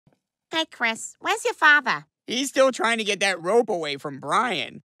Hey, Chris, where's your father? He's still trying to get that rope away from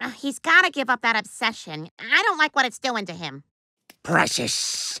Brian. He's got to give up that obsession. I don't like what it's doing to him.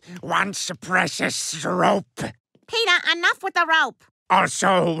 Precious wants a precious rope. Peter, enough with the rope.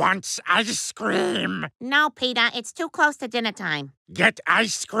 Also wants ice cream. No, Peter, it's too close to dinner time. Get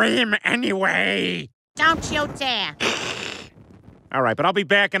ice cream anyway. Don't you dare. All right, but I'll be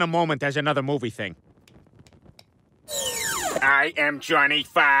back in a moment. There's another movie thing. I am Johnny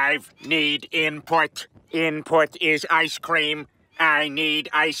 5. Need input. Input is ice cream. I need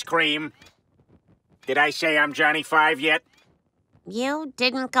ice cream. Did I say I'm Johnny 5 yet? You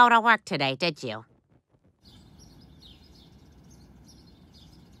didn't go to work today, did you?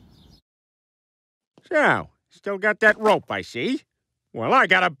 So, still got that rope, I see. Well, I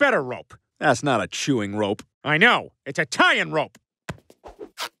got a better rope. That's not a chewing rope. I know. It's a tie-in rope.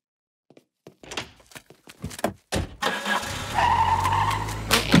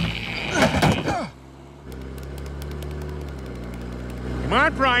 Come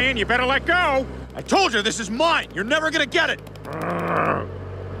on, Brian, you better let go. I told you, this is mine. You're never gonna get it.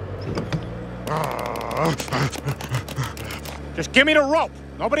 Just give me the rope.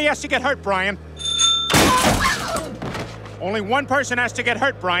 Nobody has to get hurt, Brian. Only one person has to get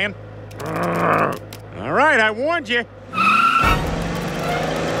hurt, Brian. All right, I warned you.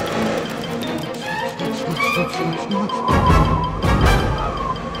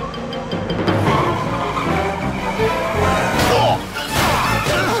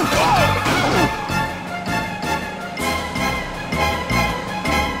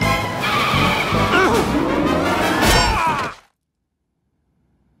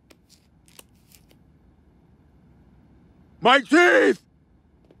 My teeth!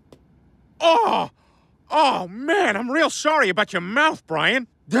 Oh, man, I'm real sorry about your mouth, Brian.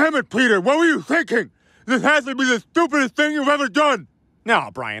 Damn it, Peter, what were you thinking? This has to be the stupidest thing you've ever done. No,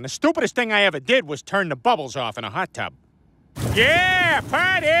 Brian, the stupidest thing I ever did was turn the bubbles off in a hot tub. Yeah,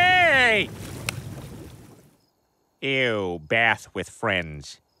 party! Ew, bath with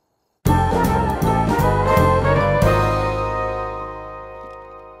friends.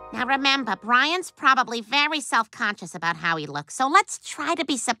 Now remember, Brian's probably very self-conscious about how he looks, so let's try to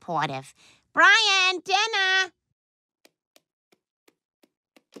be supportive. Brian, dinner!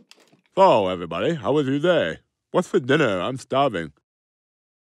 So, everybody, how was your day? What's for dinner? I'm starving.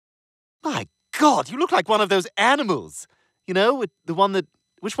 My God, you look like one of those animals. You know, the one that...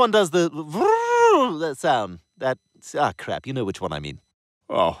 Which one does the... that sound? Crap, you know which one I mean.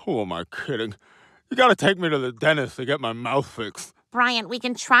 Oh, who am I kidding? You gotta take me to the dentist to get my mouth fixed. Brian, we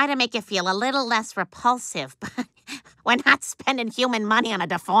can try to make you feel a little less repulsive, but we're not spending human money on a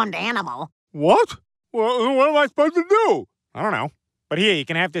deformed animal. What? Well, what am I supposed to do? I don't know. But here, you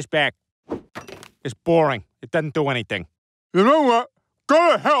can have this back. It's boring. It doesn't do anything. You know what?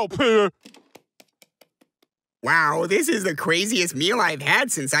 Go to hell, Peter! Wow, this is the craziest meal I've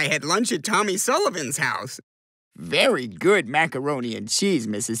had since I had lunch at Tommy Sullivan's house. Very good macaroni and cheese,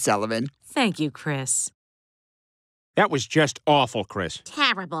 Mrs. Sullivan. Thank you, Chris. That was just awful, Chris.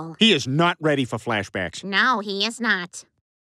 Terrible. He is not ready for flashbacks. No, he is not.